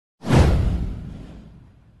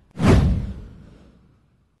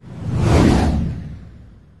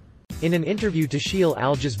In an interview to siol,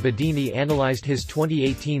 Aljaz Bedene analyzed his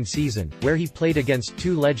 2018 season, where he played against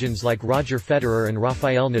two legends like Roger Federer and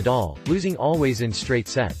Rafael Nadal, losing always in straight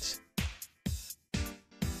sets.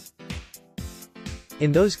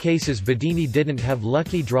 In those cases Bedene didn't have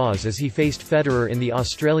lucky draws as he faced Federer in the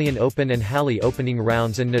Australian Open and Halle opening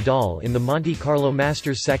rounds and Nadal in the Monte Carlo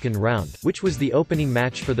Masters second round, which was the opening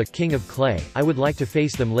match for the King of Clay. I would like to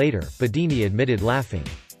face them later, Bedene admitted, laughing.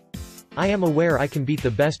 I am aware I can beat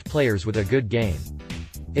the best players with a good game.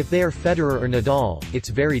 If they are Federer or Nadal, it's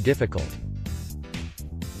very difficult.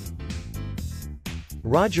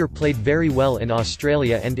 Roger played very well in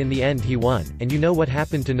Australia and in the end he won, and you know what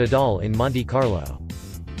happened to Nadal in Monte Carlo.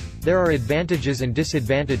 There are advantages and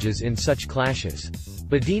disadvantages in such clashes.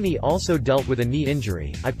 Bedene also dealt with a knee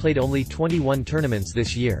injury. I played only 21 tournaments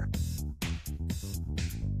this year.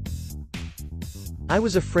 I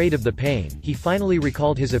was afraid of the pain. He finally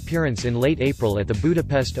recalled his appearance in late April at the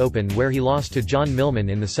Budapest Open where he lost to John Millman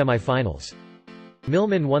in the semi-finals.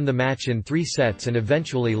 Millman won the match in 3 sets and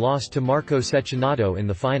eventually lost to Marco Cecchinato in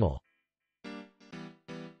the final.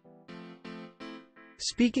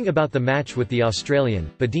 Speaking about the match with the Australian,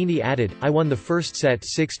 Bedene added, I won the first set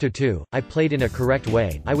 6-2, I played in a correct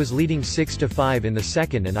way, I was leading 6-5 in the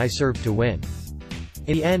second and I served to win.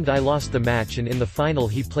 In the end I lost the match and in the final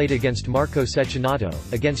he played against Marco Cecchinato,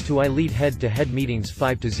 against who I lead head-to-head meetings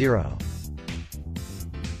 5-0.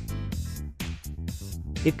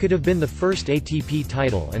 It could have been the first ATP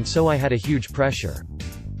title and so I had a huge pressure.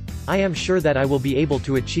 I am sure that I will be able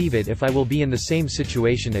to achieve it if I will be in the same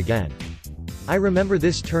situation again. I remember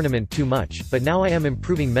this tournament too much, but now I am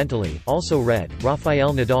improving mentally. Also read,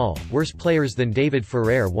 Rafael Nadal, worse players than David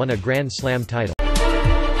Ferrer won a Grand Slam title.